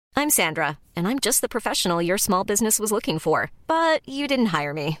I'm Sandra, and I'm just the professional your small business was looking for. But you didn't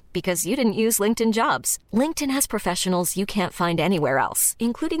hire me because you didn't use LinkedIn Jobs. LinkedIn has professionals you can't find anywhere else,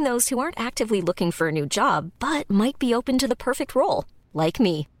 including those who aren't actively looking for a new job, but might be open to the perfect role, like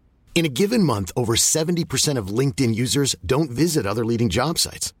me. In a given month, over 70% of LinkedIn users don't visit other leading job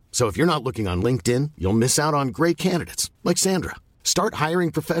sites. So if you're not looking on LinkedIn, you'll miss out on great candidates like Sandra. Start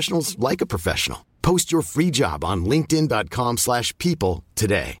hiring professionals like a professional. Post your free job on linkedin.com/people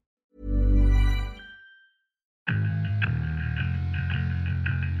today.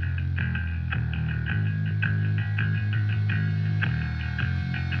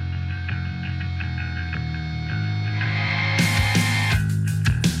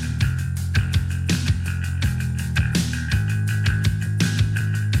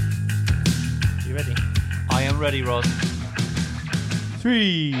 You ready? I am ready, Ross.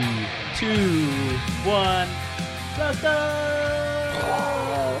 3, 2, 1. Let's go!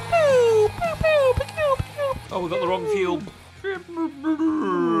 Oh, we got the wrong fuel.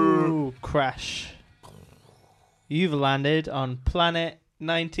 Ooh, crash. You've landed on planet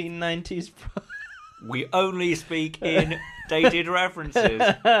 1990s. We only speak in dated references.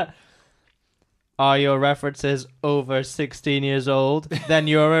 Are your references over 16 years old? Then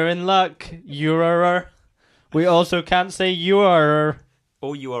you're in luck. You're. We also can't say you're.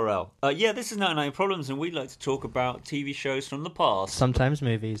 Or URL. Yeah, this is 99 Problems, and we'd like to talk about TV shows from the past. Sometimes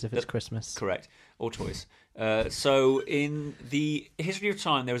movies, if it's Christmas. Correct. Or toys. So, in the history of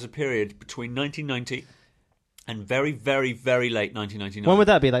time, there was a period between 1990 and very, very, very late 1999. When would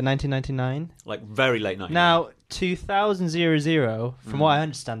that be? Like 1999? Like, very late 1999. Now, 2000, from what I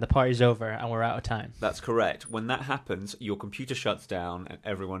understand, the party's over and we're out of time. That's correct. When that happens, your computer shuts down and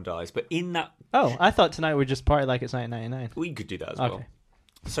everyone dies. But in that... Oh, I thought tonight we'd just party like it's 1999. We could do that as well. Okay.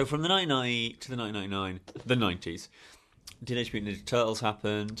 So from the 1990 to the 1999, the 90s, Teenage Mutant Ninja Turtles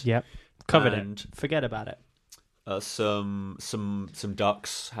happened. Yep. Covered and, it. Forget about it. Some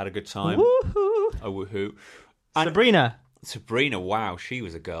ducks had a good time. Woohoo! A woohoo. Sabrina, wow, she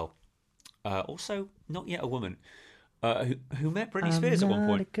was a girl. Also, not yet a woman. Who met Britney Spears at one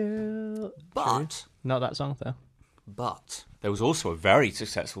point. A girl. But True. Not that song though. But there was also a very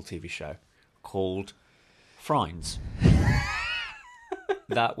successful TV show called Friends.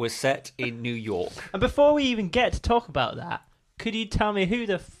 That was set in New York. And before we even get to talk about that, could you tell me who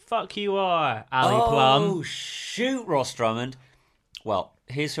the fuck you are, Ali Plum? Oh, shoot, Ross Drummond. Well,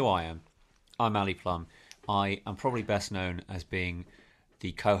 here's who I am. I'm Ali Plum. I am probably best known as being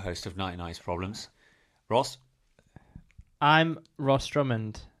the co-host of 99's Problems. Ross? I'm Ross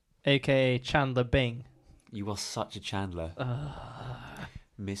Drummond, a.k.a. Chandler Bing. You are such a Chandler.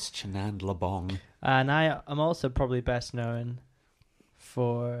 Miss Chandler Bong. And I am also probably best known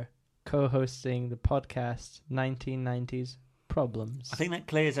for co-hosting the podcast 1990s Problems. I think that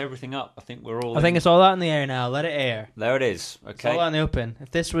clears everything up. I think we're all... I think it's all out in the air now. Let it air. There it is. Okay. It's all out in the open.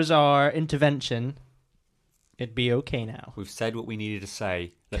 If this was our intervention, it'd be okay now. We've said what we needed to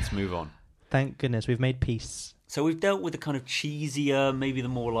say. Let's move on. Thank goodness. We've made peace. So we've dealt with the kind of cheesier, maybe the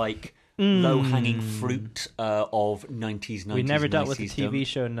more like low-hanging fruit of 90s. We never dealt with the TV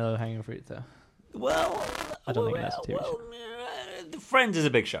show No Hanging Fruit, though. Well, I don't think that's a TV show. Friends is a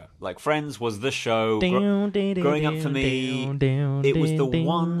big show. Like, Friends was the show. Growing up for me, it was the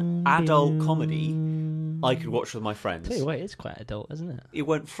one adult comedy I could watch with my friends. Tell you what, it's quite adult, isn't it? It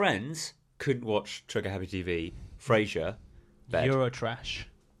went Friends, couldn't watch Trigger Happy TV, Frasier, bed. Eurotrash.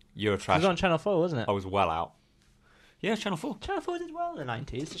 Eurotrash. It was on Channel 4, wasn't it? I was well out. Yeah, Channel 4. Channel 4 did well in the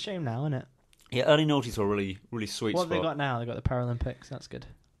 90s. It's a shame now, isn't it? Yeah, early noughties were really, really sweet. What have they got now? They've got the Paralympics. That's good.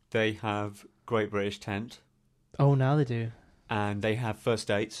 They have Great British Tent. Oh, now they do. And they have First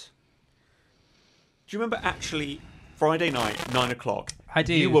Dates. Do you remember actually Friday night, 9 o'clock? I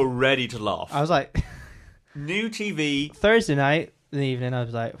do. You were ready to laugh. I was like... New TV. Thursday night in the evening, I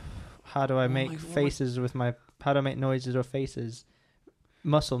was like, how do I make faces with my... How do I make noises or faces?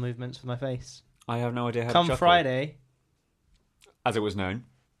 Muscle movements with my face. I have no idea how to Come shuffle. Friday... As it was known.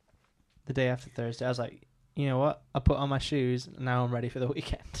 The day after Thursday, I was like, you know what? I put on my shoes, and now I'm ready for the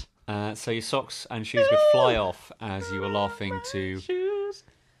weekend. So your socks and shoes would fly off as you were laughing to shoes.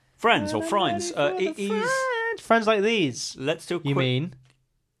 Friends or Friends. It is Friends like these. Let's do a quick... You mean?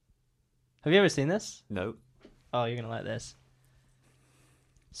 Have you ever seen this? No. Oh, you're gonna like this.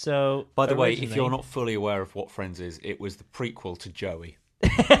 So, by the way, if you're not fully aware of what Friends is, it was the prequel to Joey.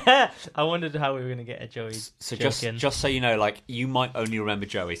 I wondered how we were gonna get a Joey. So just so you know, like, you might only remember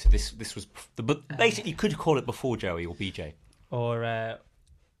Joey. So this was basically you could call it before Joey or BJ. Or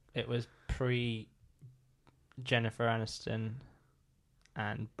it was pre Jennifer Aniston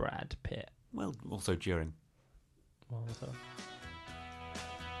and Brad Pitt. Well, also during. Well, also.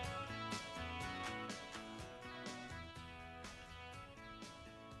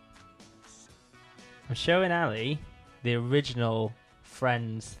 I'm showing Ali the original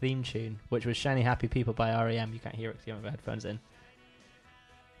Friends theme tune, which was Shiny Happy People by R.E.M. You can't hear it because you haven't got headphones in.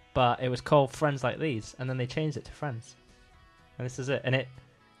 But it was called Friends Like These, and then they changed it to Friends. And this is it. And it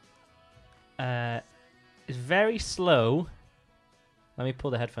is very slow. Let me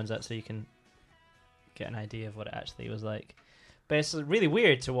pull the headphones out so you can get an idea of what it actually was like. But it's really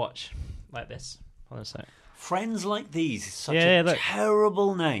weird to watch like this. Hold on a sec. Friends Like These is such look.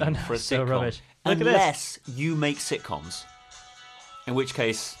 terrible name I know, for a so sitcom. rubbish. Look at Unless you make sitcoms. In which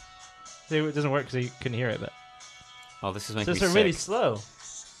case... See, it doesn't work because you couldn't hear it, but... Oh, this is So making me it's sick. really slow.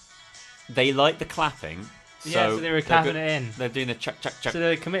 They like the clapping. So they were clapping it in. They're doing the chuck, chuck, chuck. So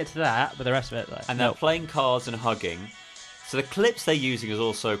they're committed to that, but the rest of it, like... And they're playing cards and hugging. So the clips they're using is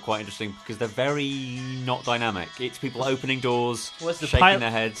also quite interesting because they're very not dynamic. It's people opening doors, shaking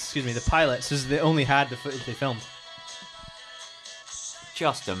their heads. Excuse me, the pilots, because they only had the footage they filmed.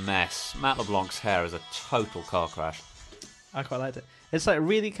 Just a mess. Matt LeBlanc's hair is a total car crash. I quite liked it. It's like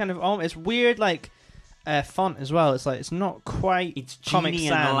really kind of... It's weird, like... font as well. It's like it's not quite it's Comic Genie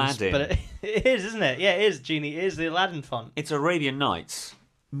Sans, and Aladdin, but it is, isn't it? Yeah, it is Genie. It is the Aladdin font. It's Arabian Nights.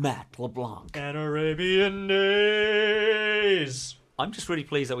 Matt LeBlanc. And Arabian Days. I'm just really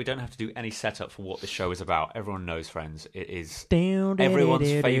pleased that we don't have to do any setup for what this show is about. Everyone knows Friends. It is everyone's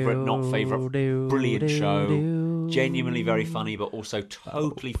favourite, not favourite, brilliant show. Genuinely very funny, but also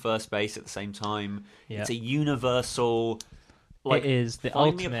totally first base at the same time. Yeah. It's a universal... Like, it is the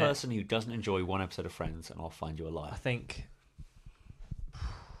find ultimate. me a person who doesn't enjoy one episode of Friends, and I'll find you a liar. I think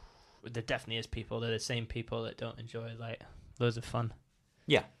there definitely is people. They're the same people that don't enjoy like loads of fun.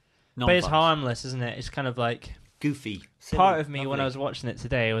 Yeah, but it's harmless, isn't it? It's kind of like goofy. Silly, part of me lovely. when I was watching it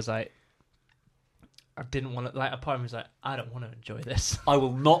today was like, I didn't want to. Like, a part of me was like, I don't want to enjoy this. I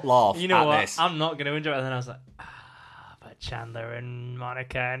will not laugh. You know at what? This. I'm not going to enjoy it. And then I was like, but Chandler and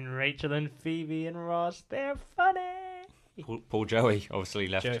Monica and Rachel and Phoebe and Ross, they're funny. Paul Joey obviously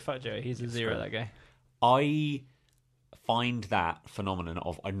left. Joey, fuck Joey. He's a zero, that guy. I find that phenomenon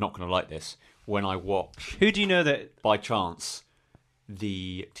of I'm not going to like this when I watch. Who do you know that by chance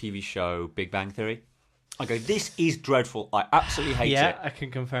the TV show Big Bang Theory? I go, this is dreadful. I absolutely hate it. Yeah, I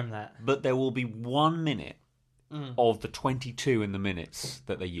can confirm that. But there will be 1 minute of the 22 in the minutes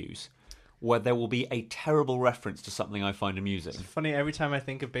that they use where there will be a terrible reference to something I find amusing. It's funny, every time I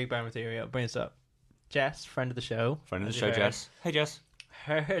think of Big Bang Theory, it brings up Jess, friend of the show. Friend of the show, Jess. Hey, Jess.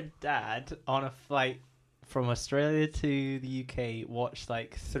 Her dad, on a flight from Australia to the UK, watched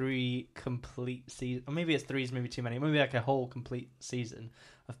like 3 complete seasons. Or maybe it's 3's maybe too many. Maybe like a whole complete season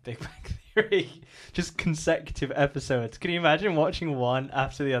of Big Bang Theory. Just consecutive episodes. Can you imagine watching one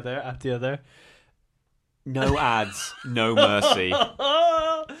after the other? No ads, no mercy.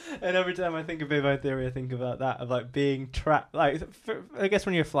 And every time I think of Big Bang Theory, I think about that, of like being trapped. Like, I guess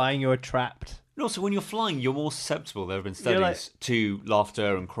when you're flying, you're trapped. And also, when you're flying, you're more susceptible. There have been studies to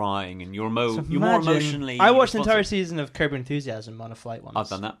laughter and crying, and you're more emotionally. I watched an entire season of Curb Your Enthusiasm on a flight once. I've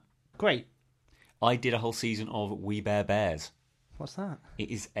done that. Great. I did a whole season of We Bare Bears. What's that? It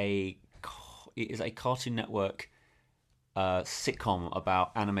is a Cartoon Network sitcom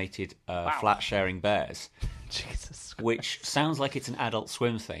about animated flat sharing bears. Jesus Christ. Which sounds like it's an Adult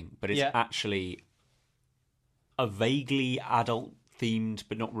Swim thing, but it's actually a vaguely adult themed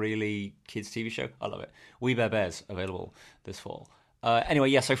but not really kids TV show. I love it. We Bare Bears, available this fall.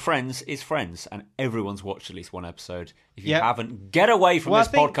 Anyway, so Friends is Friends, and everyone's watched at least one episode. If you haven't, get away from this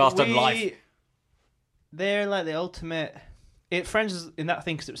podcast and life. They're like the ultimate. Friends is in that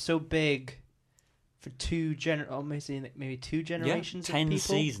thing because it was so big for maybe two generations of 10 people.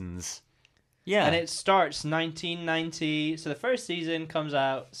 seasons. Yeah. And it starts 1990. So the first season comes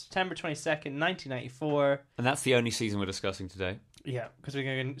out September 22nd, 1994. And that's the only season we're discussing today. Yeah, because we're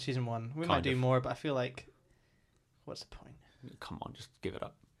going to season 1. We Kind might do of. more, but I feel like, what's the point? Come on, just give it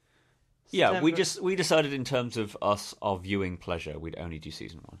up. Yeah, we decided in terms of our viewing pleasure, we'd only do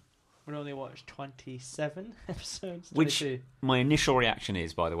season 1. We'd only watch 27 episodes. Which 22. my initial reaction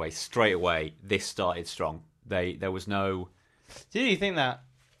is, by the way, straight away, this started strong. There was no... Did you think that?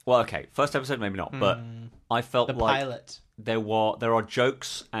 Well, okay, first episode maybe not, but I felt the like pilot. there are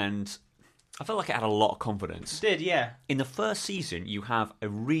jokes, and I felt like it had a lot of confidence. It did, yeah. In the first season, you have a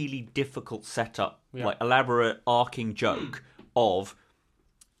really difficult setup, like elaborate arcing joke of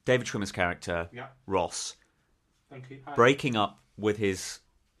David Schwimmer's character, Ross, breaking up with his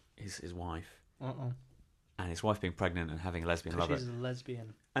wife, and his wife being pregnant and having a lesbian lover. She's a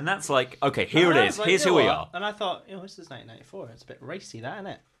lesbian. And that's like, okay, here it is. Like, here's who we are. And I thought, this is 1994. It's a bit racy, that, isn't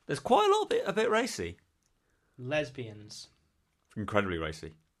it? There's quite a bit racy. Lesbians. Incredibly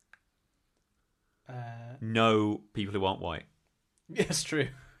racy. No people who aren't white. Yes, true.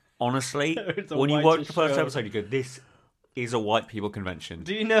 honestly, It's a when you watch whitest the first show. episode, you go, "This is a white people convention."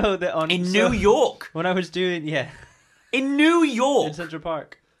 Do you know that in New York? When I was doing In New in York. Central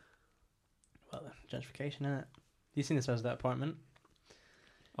Park. Well, gentrification, innit? You seen the size of that apartment?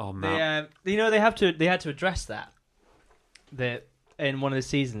 Oh man. They had to address that in one of the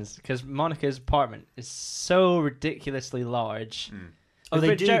seasons because Monica's apartment is so ridiculously large. Oh,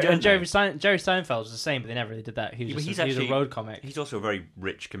 they do, don't and Jerry they? Seinfeld was the same, but they never really did that. He was he was a road comic. He's also a very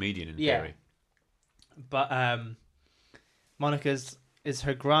rich comedian in theory. But Monica's is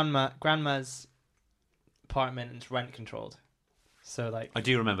her grandma's apartment, and it's rent controlled. So like, I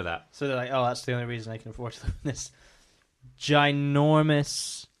do remember that. So they're like, oh, that's the only reason I can afford to live in this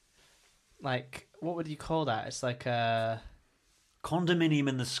ginormous, like, what would you call that? It's like a Condominium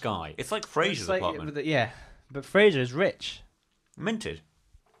in the sky. It's like Frasier's apartment. But Frasier is rich. Minted.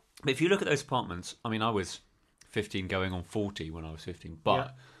 But if you look at those apartments, I mean, I was 15 going on 40 when I was 15.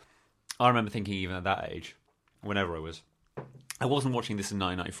 But I remember thinking even at that age, whenever I wasn't watching this in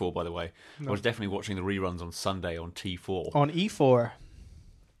 1994, by the way. No. I was definitely watching the reruns on Sunday on T4. On E4.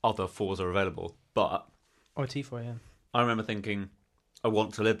 Other 4s are available. But... Or T4, yeah. I remember thinking, I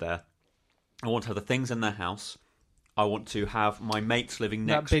want to live there. I want to have the things in their house. I want to have my mates living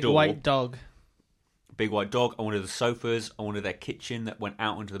next door. That big white dog. Big white dog. I wanted the sofas. I wanted their kitchen that went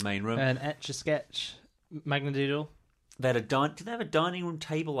out into the main room. An Etch-a-Sketch Magnadoodle. They had did they have a dining room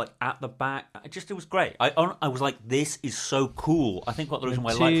table like at the back? It was great. I was like, this is so cool. I think part of the reason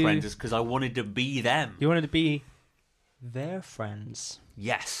why I like Friends is because I wanted to be them. You wanted to be their friends.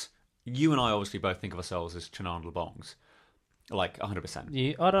 Yes. You and I obviously both think of ourselves as Chandler Bongs. Like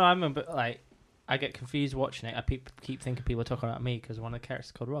 100%. I'm a bit like, I get confused watching it. I keep thinking people are talking about me because one of the characters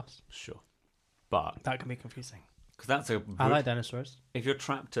is called Ross. Sure. But that can be confusing. Because I like dinosaurs. If you're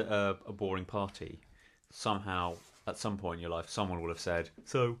trapped at a boring party, somehow at some point in your life, someone will have said,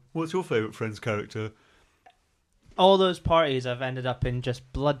 "So, what's your favourite Friends character?" All those parties I've ended up in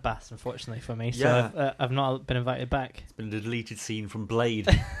just bloodbaths, unfortunately for me. So I've not been invited back. It's been a deleted scene from Blade.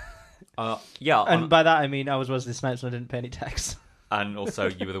 And by that I mean I was Wesley Snipes and I didn't pay any tax. And also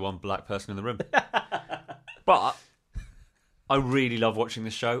you were the one black person in the room. But I really love watching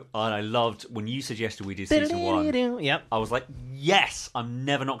this show, and I loved when you suggested we did season 1. Yep. I was like, yes, I'm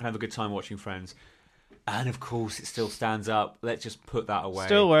never not going to have a good time watching Friends. And of course, it still stands up. Let's just put that away.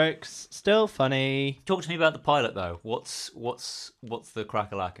 Still works. Still funny. Talk to me about the pilot, though. What's the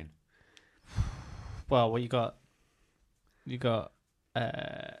crack-a-lackin'? Well, what you got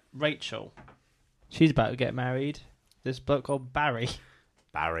Rachel. She's about to get married. This bloke called Barry.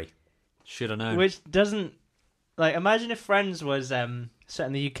 Barry. Should have known. Which doesn't... Like, imagine if Friends was set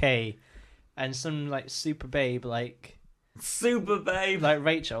in the UK and some, like, super babe, like... Super babe! Like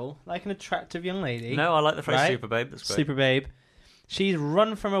Rachel. Like an attractive young lady. No, I like the phrase super babe. That's great. Super babe. She's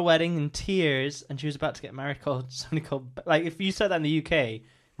run from her wedding in tears and she was about to get married somebody called... Like, if you said that in the UK,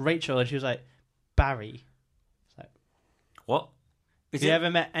 Rachel, and she was like, Barry. It's like... What? Have you ever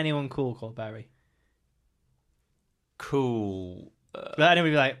met anyone cool called Barry? Cool. But anybody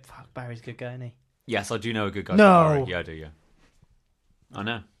would be like, fuck, Barry's a good guy, isn't he? Yes, I do know a good guy. No. Barry. Yeah, I do, yeah. I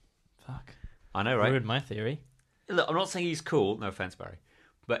know. Fuck. I know, right? Ruined my theory. Look, I'm not saying he's cool. No offense, Barry.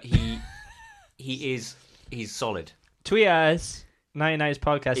 But he's solid. Tweet us, 99's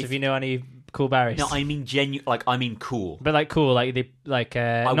podcast, if you know any cool Barrys. No, I mean genuine. Like, I mean cool. But like cool, like they like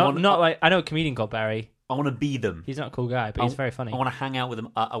I know a comedian called Barry. I want to be them. He's not a cool guy, but he's very funny. I want to hang out with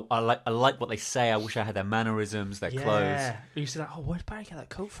them. I like what they say. I wish I had their mannerisms, their clothes. You see, like, oh, where did Barry get that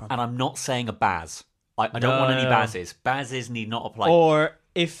coat from? And I'm not saying a Baz. I don't want any Bazes. Bazes need not apply. Or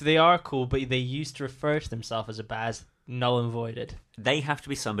if they are cool, but they used to refer to themselves as a Baz, null and voided. They have to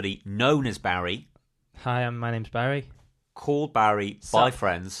be somebody known as Barry. Hi, my name's Barry. Called Barry by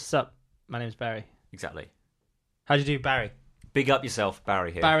friends. Sup, my name's Barry. Exactly. How do you do, Barry? Big up yourself,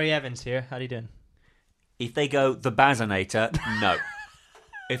 Barry here. Barry Evans here. How do you doing? If they go the Bazinator, no.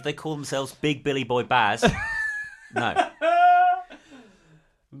 If they call themselves Big Billy Boy Baz, no.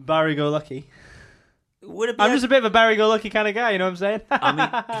 Barry Go Lucky. I'm just a bit of a Barry-go-lucky kind of guy, you know what I'm saying? I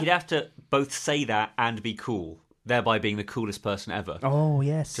mean, he'd have to both say that and be cool, thereby being the coolest person ever. Oh,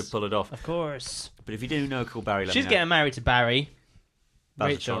 yes. To pull it off. Of course. But if you do know a cool Barry, let me She's know. getting married to Barry. That's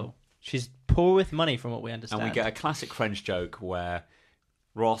Rachel. She's poor with money, from what we understand. And we get a classic French joke where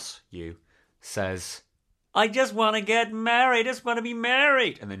Ross, says, I just want to get married, I just want to be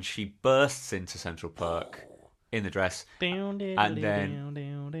married. And then she bursts into Central Park in the dress, and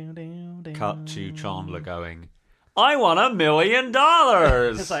then cut to Chandler going, I want $1 million.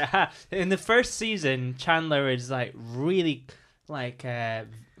 It's like, in the first season, Chandler is like really like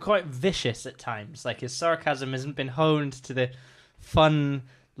quite vicious at times. Like his sarcasm hasn't been honed to the fun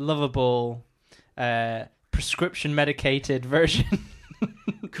lovable, prescription medicated version.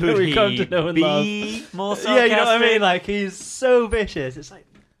 Could we he come to know and be love. more sarcastic? Yeah, you know what I mean? Like, he's so vicious. It's like,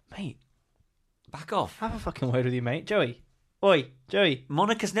 mate, back off. have a fucking word with you, mate. Joey. Oi, Joey.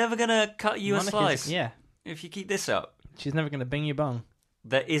 Monica's never going to cut you a slice. Yeah. If you keep this up. She's never going to bing you bong.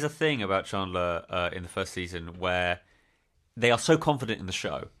 There is a thing about Chandler in the first season where they are so confident in the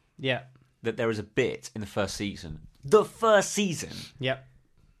show Yeah. that there is a bit in the first season, Yep.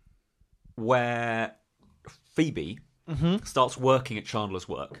 where Phoebe starts working at Chandler's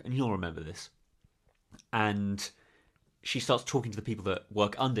work, and you'll remember this. And she starts talking to the people that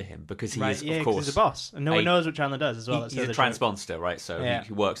work under him because he is, of course, he's a boss, and no one knows what Chandler does as well. He's a transponder, right? So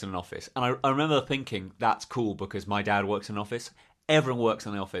he works in an office, and I remember thinking that's cool because my dad works in an office. Everyone works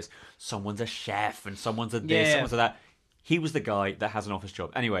in the office. Someone's a chef, and someone's a this, someone's a that. He was the guy that has an office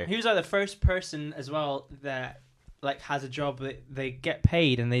job. Anyway, he was like the first person as well that like has a job that they get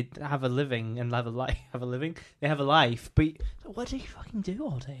paid and they have a living and have a life. They have a life, but what do you fucking do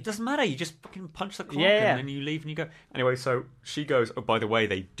all day? It doesn't matter. You just fucking punch the clock Yeah. and then you leave and you go. Anyway, so she goes, oh, by the way,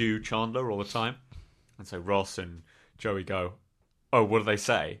 they do Chandler all the time. And so Ross and Joey go, oh, what do they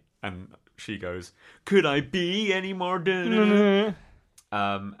say? And she goes, could I be any more? And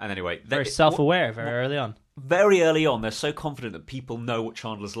anyway, Very self-aware very early on. Very early on, they're so confident that people know what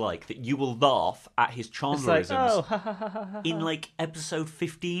Chandler's like that you will laugh at his Chandlerisms in like episode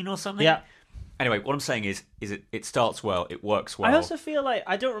 15 or something. Yeah. Anyway, what I'm saying is it starts well, it works well. I also feel like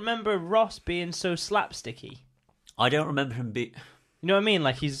I don't remember Ross being so slapsticky. I don't remember him be. You know what I mean?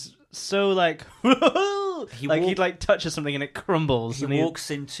 Like he's so like he like touches something and it crumbles. He walks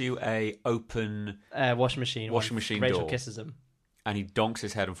into a open washing machine Rachel door. Kisses him, and he donks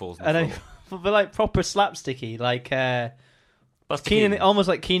his head and falls on the floor. But like proper slapsticky, like Kenan, almost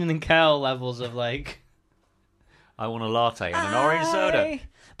like Kenan and Kel levels of like. I want a latte and an orange soda.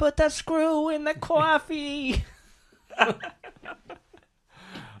 Put that screw in the coffee.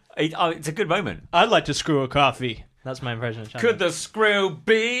 It's a good moment. I'd like to screw a coffee. That's my impression of Chandler. Could the screw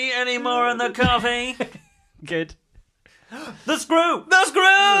be any more in the coffee? Good. The screw.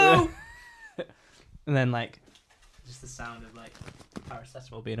 And then like just the sound of like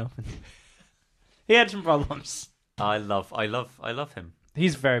paracetamol being opened. He had some problems. I love him.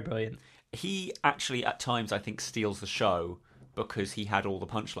 He's very brilliant. He actually at times I think steals the show because he had all the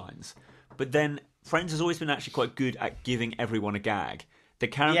punchlines. But then Friends has always been actually quite good at giving everyone a gag. The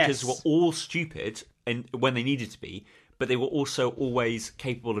characters were all stupid and when they needed to be, but they were also always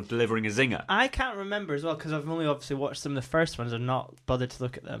capable of delivering a zinger. I can't remember as well because I've only obviously watched some of the first ones and not bothered to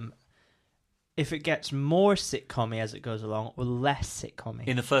look at them. If it gets more sitcom-y as it goes along or less sitcom-y.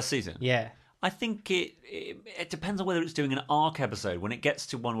 In the first season? Yeah. I think it depends on whether it's doing an arc episode. When it gets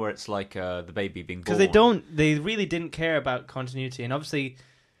to one where it's like the baby being born. Because they really didn't care about continuity. And obviously,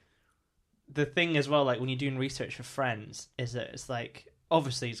 the thing as well, like when you're doing research for Friends, is that it's like,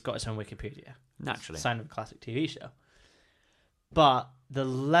 obviously it's got its own Wikipedia. Naturally. It's a sign of a classic TV show. But the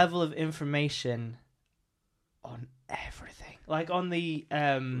level of information on everything. Like on the...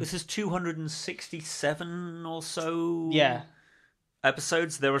 This is 267 or so... Yeah.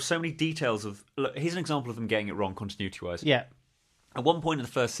 Episodes. There are so many details of... Look, here's an example of them getting it wrong continuity-wise. Yeah. At one point in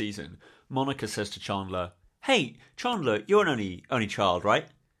the first season, Monica says to Chandler, hey, Chandler, you're an only child, right?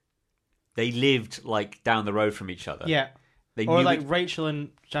 They lived, like, down the road from each other. Yeah. Rachel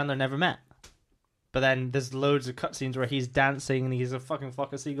and Chandler never met. But then there's loads of cutscenes where he's dancing and he's a fucking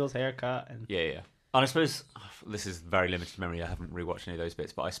flock of seagulls haircut. And... Yeah. And I suppose, this is very limited memory, I haven't rewatched any of those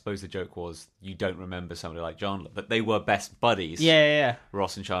bits, but I suppose the joke was you don't remember somebody like Chandler, but they were best buddies. Yeah.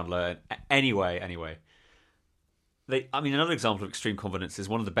 Ross and Chandler. Anyway. Another example of extreme confidence is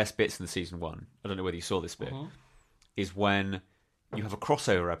one of the best bits in the season 1. I don't know whether you saw this bit. Is when you have a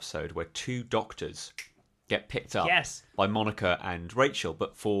crossover episode where two doctors get picked up by Monica and Rachel,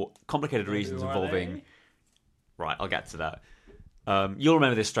 but for complicated reasons involving... Right, I'll get to that. You'll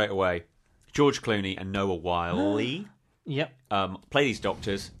remember this straight away. George Clooney and Noah Wyle Yep. Play these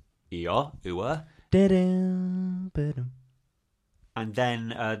doctors. And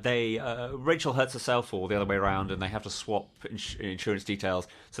then Rachel hurts herself or the other way around and they have to swap insurance details.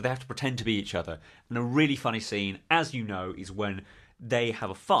 So they have to pretend to be each other. And a really funny scene, as you know, is when they have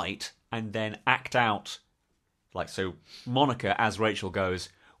a fight and then act out. Like, so Monica, as Rachel, goes,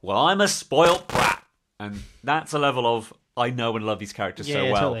 well, I'm a spoilt brat. And that's a level of, I know and love these characters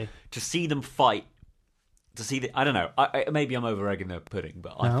so well. Totally. To see them fight, I don't know, maybe I'm over-egging the pudding,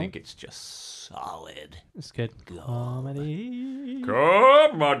 but I think it's just solid. It's good. Comedy.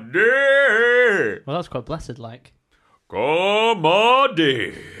 Well, that's quite blessed-like.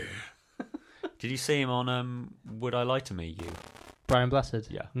 Comedy. Did you see him on Would I Lie to Me, You? Brian Blessed?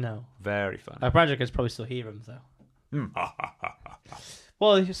 Yeah. No. Very funny. Brian Joker could probably still hear him, though. Mm.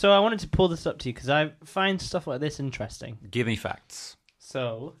 Well, so I wanted to pull this up to you because I find stuff like this interesting. Give me facts.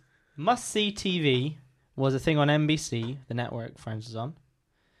 So, must-see TV was a thing on NBC, the network Friends was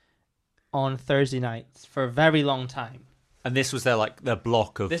on Thursday nights for a very long time. And this was their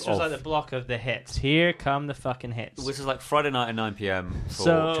block of... This was like the block of the hits. Here come the fucking hits. This is like Friday night at 9 p.m. for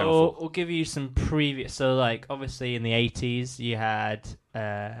so Channel 4. We'll give you some previous... So, like, obviously in the 80s, you had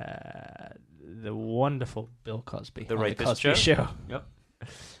the wonderful Bill Cosby. The Rapist Cosby Show. Yep.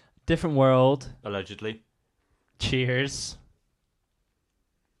 Different World. Allegedly. Cheers.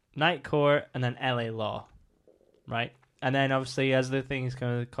 Night Court, and then LA Law. Right? And then, obviously, as the things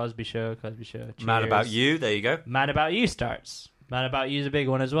come, the Cosby Show, Cheers. Mad About You, there you go. Mad About You starts. Mad About You is a big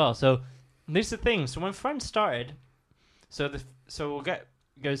one as well. So, this is the thing. So, when Friends started, so we'll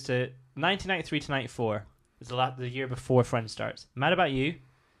goes to 1993 to 94. Is the year before Friends starts. Mad About You,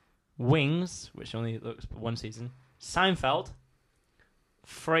 Wings, which only looks one season, Seinfeld,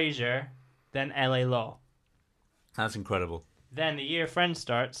 Frasier, then LA Law. That's incredible. Then the year Friends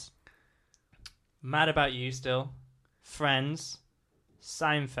starts, Mad About You still, Friends,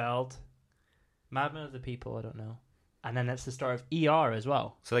 Seinfeld, Madman of the People, I don't know, and then that's the start of ER as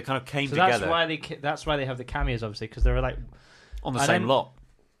well. So they kind of came together. That's why they have the cameos, obviously, because they were like on the same lot.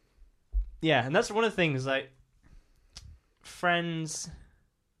 Yeah, and that's one of the things. Like Friends,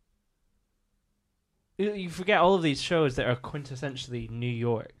 you forget all of these shows that are quintessentially New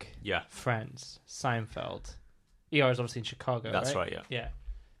York. Yeah, Friends, Seinfeld, ER is obviously in Chicago. That's right. Yeah,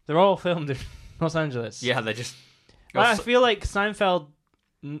 they're all filmed in Los Angeles. Yeah, they just. I feel like Seinfeld,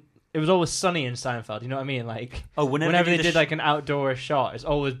 it was always sunny in Seinfeld, you know what I mean? Like, whenever they did like an outdoor shot, it's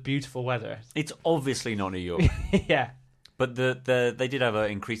always beautiful weather. It's obviously not New York. Yeah. But they did have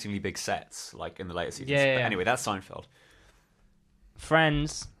increasingly big sets, like in the later seasons. Yeah. But anyway, that's Seinfeld.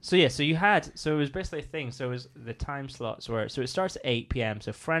 Friends. So it was basically a thing. So it was the time slots were, so it starts at 8 p.m.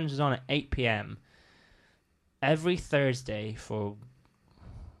 So Friends was on at 8 p.m. every Thursday for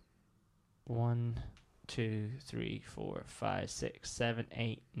 1, 2, 3, 4, 5, 6, 7,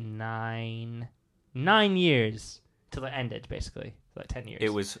 8, 9 years till it ended, basically. Like 10 years.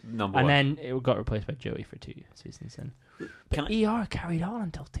 It was number one. And then it got replaced by Joey for 2 seasons. But ER carried on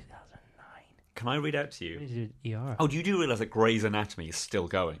until 2009. Can I read out to you? What did you do ER? Oh, you do realise that Grey's Anatomy is still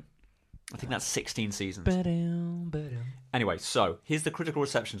going? I think that's 16 seasons. Anyway, so here's the critical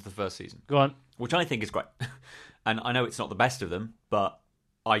reception to the first season. Go on. Which I think is great. And I know it's not the best of them, but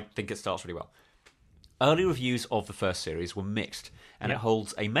I think it starts really well. Early reviews of the first series were mixed, and it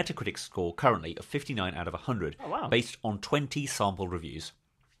holds a Metacritic score currently of 59 out of 100, based on 20 sample reviews.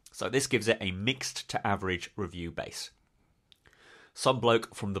 So this gives it a mixed to average review base. Some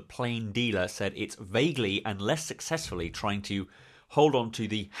bloke from The Plain Dealer said it's vaguely and less successfully trying to hold on to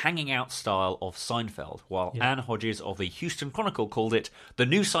the hanging out style of Seinfeld, while Ann Hodges of the Houston Chronicle called it the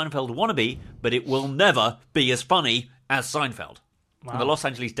new Seinfeld wannabe, but it will never be as funny as Seinfeld. Wow. And the Los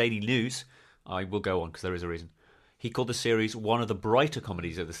Angeles Daily News, I will go on because there is a reason, he called the series one of the brighter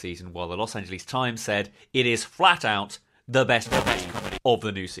comedies of the season, while the Los Angeles Times said it is flat out the best comedy of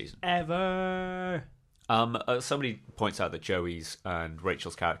the new season. Ever. Somebody points out that Joey's and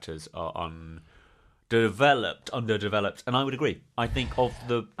Rachel's characters are underdeveloped, and I would agree. I think of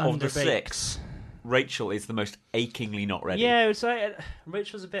the six, Rachel is the most achingly not ready. Yeah, it's like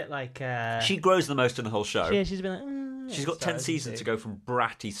Rachel's a bit like she grows the most in the whole show. Yeah, she's a bit like she's got 10 seasons to go from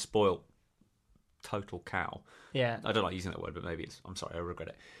bratty, spoilt, total cow. Yeah, I don't like using that word, but maybe it's. I'm sorry, I regret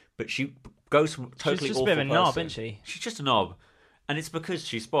it. But she goes from totally she's just awful a bit of a person. knob, isn't she? She's just a knob, and it's because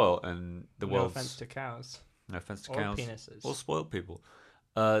she's spoiled, and the world's. No offense to cows. No offense to or cows. Penises. Or spoiled people.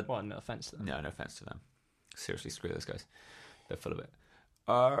 What? No offense to them. No offense to them. Seriously, screw those guys. They're full of it.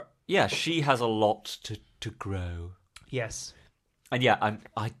 Yeah, she has a lot to grow. Yes. And yeah,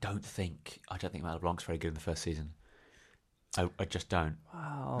 I don't think Matt LeBlanc's very good in the first season. I just don't.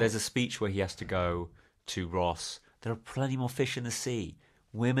 Wow. There's a speech where he has to go to Ross. There are plenty more fish in the sea.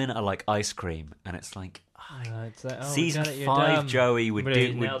 Women are like ice cream, and it's like. It's like, season 5, Joey would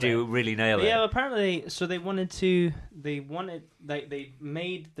really nail it. Yeah, well, apparently, so they made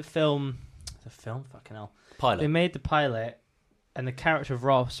the film, fucking hell. Pilot. They made the pilot, and the character of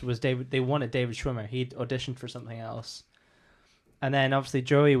Ross was David. They wanted David Schwimmer. He'd auditioned for something else, and then obviously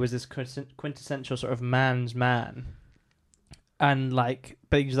Joey was this quintessential sort of man's man, and but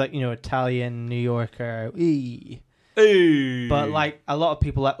he was like Italian New Yorker. Hey. But a lot of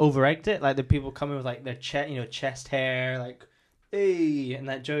people over-egged it. Like the people coming with their chest hair, hey, and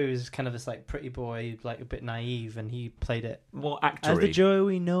that Joey was kind of this pretty boy, a bit naive, and he played it more actory as the Joey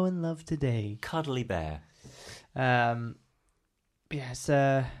we know and love today, cuddly bear. Yes.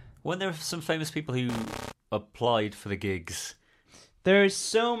 Weren't there some famous people who applied for the gigs? There's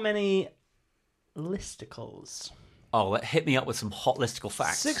so many listicles. Oh, hit me up with some hot listicle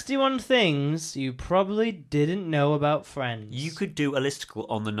facts. 61 things you probably didn't know about Friends. You could do a listicle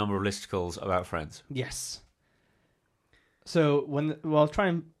on the number of listicles about Friends. Yes. So, I'll try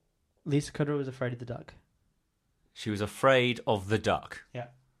and... Lisa Kudrow was afraid of the duck. She was afraid of the duck. Yeah.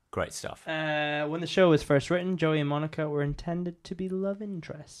 Great stuff. When the show was first written, Joey and Monica were intended to be love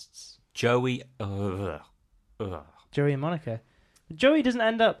interests. Joey... Joey and Monica. Joey doesn't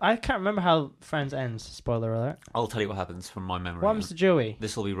end up... I can't remember how Friends ends, spoiler alert. I'll tell you what happens from my memory. What happens to Joey?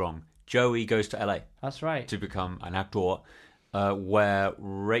 This will be wrong. Joey goes to LA. That's right. To become an actor, where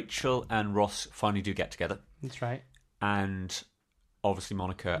Rachel and Ross finally do get together. That's right. And obviously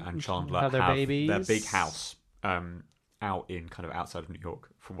Monica and Chandler have their babies. Their big house out in kind of outside of New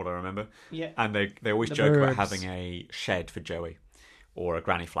York, from what I remember. Yeah. And they always joke about having a shed for Joey or a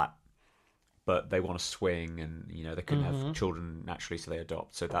granny flat. But they want to swing, and they couldn't have children naturally, so they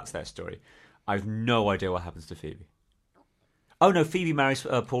adopt. So that's their story. I have no idea what happens to Phoebe. Oh no, Phoebe marries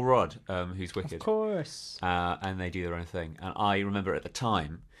Paul Rudd, who's wicked. Of course. And they do their own thing. And I remember at the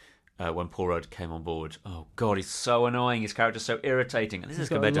time when Paul Rudd came on board. Oh God, he's so annoying. His character's so irritating. And this is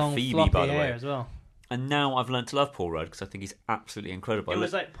compared to Phoebe, by the way. As well. And now I've learned to love Paul Rudd because I think he's absolutely incredible. It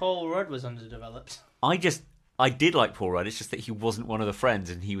was like Paul Rudd was underdeveloped. I did like Paul Rudd, it's just that he wasn't one of the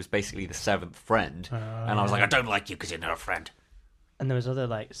friends, and he was basically the seventh friend. And I was like, I don't like you because you're not a friend. And there was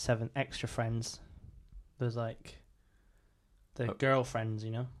other, 7 extra friends. There was, the girlfriends,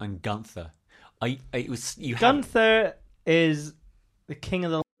 And Gunther. Gunther is the king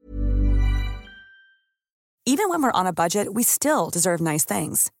of the... Even when we're on a budget, we still deserve nice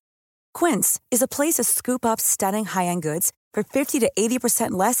things. Quince is a place to scoop up stunning high-end goods for 50 to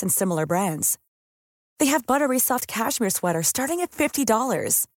 80% less than similar brands. They have buttery soft cashmere sweaters starting at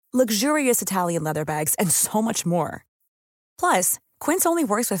 $50, luxurious Italian leather bags, and so much more. Plus, Quince only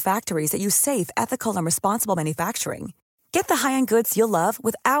works with factories that use safe, ethical, and responsible manufacturing. Get the high-end goods you'll love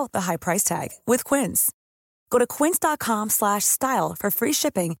without the high price tag with Quince. Go to quince.com/style for free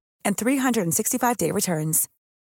shipping and 365-day returns.